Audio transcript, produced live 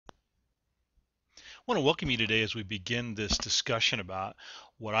want to welcome you today as we begin this discussion about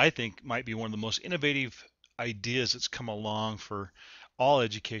what I think might be one of the most innovative ideas that's come along for all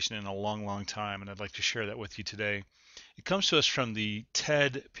education in a long, long time, and I'd like to share that with you today. It comes to us from the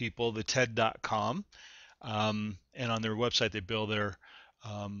TED people, the TED.com, and on their website they bill their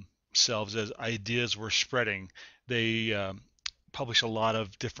selves as ideas we're spreading. They publish a lot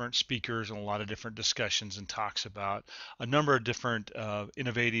of different speakers and a lot of different discussions and talks about a number of different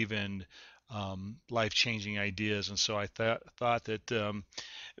innovative and life-changing ideas. And so I thought that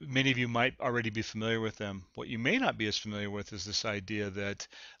many of you might already be familiar with them. What you may not be as familiar with is this idea that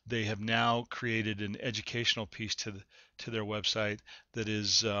they have now created an educational piece to their website that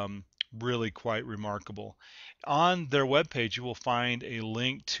is really quite remarkable. On their webpage, you will find a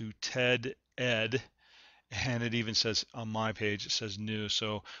link to TED Ed, and it even says on my page, it says new.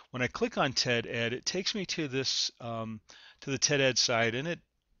 So when I click on TED Ed, it takes me to this to the TED Ed site, and it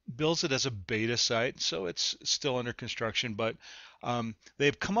builds it as a beta site, so it's still under construction. But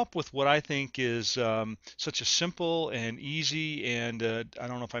they've come up with what I think is such a simple and easy, and I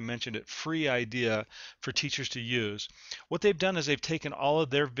don't know if I mentioned it, free idea for teachers to use. What they've done is they've taken all of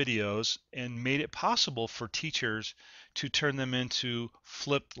their videos and made it possible for teachers to turn them into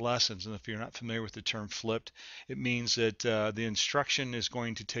flipped lessons. And if you're not familiar with the term flipped, it means that the instruction is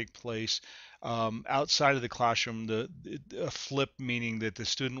going to take place outside of the classroom. A flip meaning that the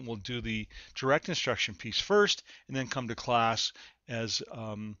student will do the direct instruction piece first and then come to class as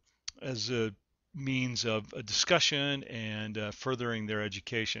a means of a discussion and furthering their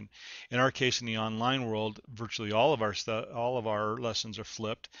education. In our case, in the online world, virtually all of our lessons are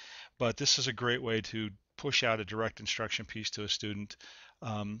flipped, but this is a great way to push out a direct instruction piece to a student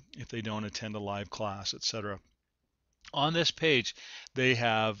if they don't attend a live class, etc. On this page, they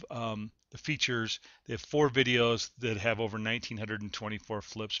have the features. They have 4 videos that have over 1,924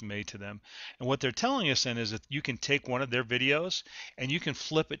 flips made to them. And what they're telling us then is that you can take one of their videos and you can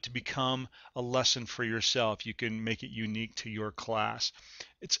flip it to become a lesson for yourself. You can make it unique to your class.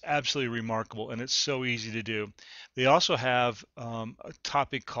 It's absolutely remarkable, and it's so easy to do. They also have a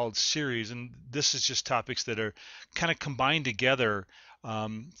topic called series, and this is just topics that are kind of combined together.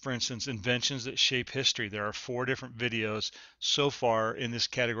 For instance, inventions that shape history. There are 4 different videos so far in this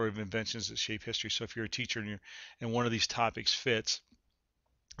category of inventions that shape history. So if you're a teacher and one of these topics fits,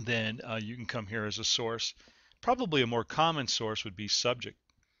 then you can come here as a source. Probably a more common source would be subject.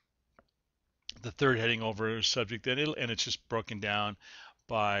 The third heading over is subject, and it's just broken down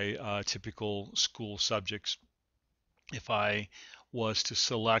by typical school subjects. If I was to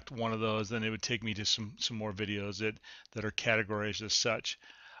select one of those, then it would take me to some more videos that are categorized as such.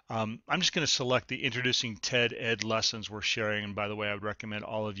 I'm just going to select the introducing TED Ed lessons we're sharing. And by the way, I would recommend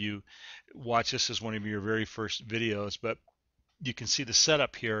all of you watch this as one of your very first videos. But you can see the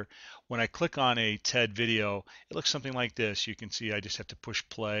setup here. When I click on a TED video, it looks something like this. You can see I just have to push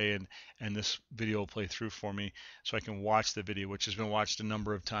play and this video will play through for me so I can watch the video, which has been watched a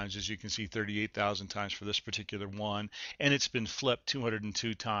number of times. As you can see, 38,000 times for this particular one, and it's been flipped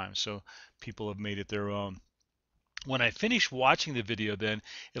 202 times. So people have made it their own. When I finish watching the video, then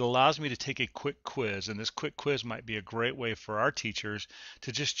it allows me to take a quick quiz, and this quick quiz might be a great way for our teachers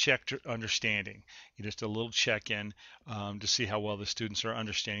to just check understanding. Just a little check-in to see how well the students are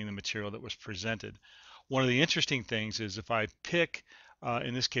understanding the material that was presented. One of the interesting things is if I pick,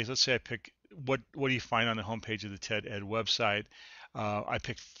 in this case, let's say I pick what do you find on the homepage of the TED Ed website. I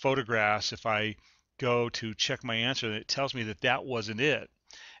pick photographs. If I go to check my answer, it tells me that that wasn't it.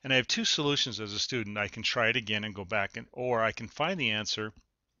 And I have 2 solutions as a student. I can try it again and go back, or I can find the answer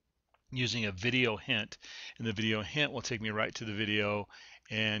using a video hint. And the video hint will take me right to the video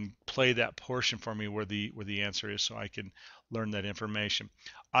and play that portion for me where the answer is, so I can learn that information.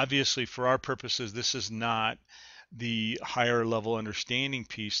 Obviously, for our purposes, this is not the higher level understanding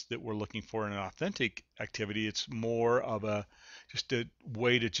piece that we're looking for in an authentic activity. It's more of just a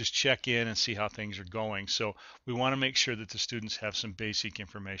way to just check in and see how things are going. So we want to make sure that the students have some basic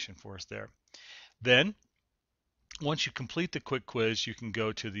information for us there. Then once you complete the quick quiz, you can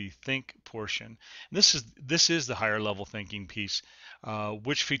go to the think portion. And this is the higher level thinking piece.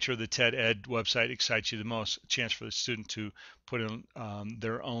 Which feature of the TED Ed website excites you the most? A chance for the student to put in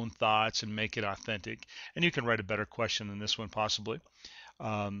their own thoughts and make it authentic. And you can write a better question than this one possibly.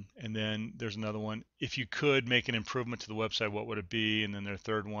 And then there's another one. If you could make an improvement to the website, what would it be? And then their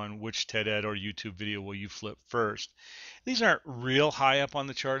third one, which TED Ed or YouTube video will you flip first? These aren't real high up on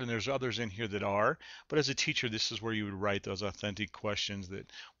the chart, and there's others in here that are, but as a teacher, this is where you would write those authentic questions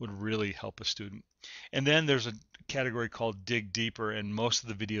that would really help a student. And then there's a category called Dig Deeper, and most of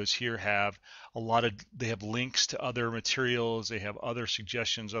the videos here have they have links to other materials, they have other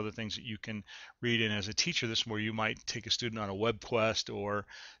suggestions, other things that you can read. And as a teacher, this is where you might take a student on a web quest or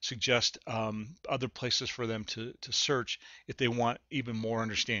suggest other places for them to search if they want even more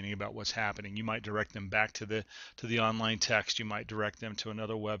understanding about what's happening. You might direct them back to the online text, you might direct them to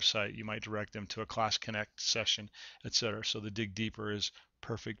another website, you might direct them to a Class Connect session, etc. So the Dig Deeper is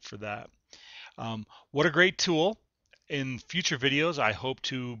perfect for that. What a great tool. In future videos, I hope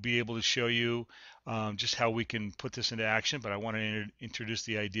to be able to show you just how we can put this into action, but I want to introduce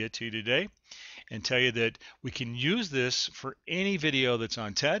the idea to you today and tell you that we can use this for any video that's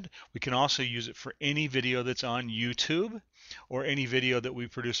on TED. We can also use it for any video that's on YouTube or any video that we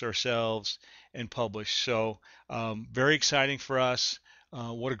produce ourselves and publish. So very exciting for us.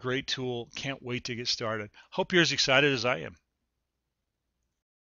 What a great tool. Can't wait to get started. Hope you're as excited as I am.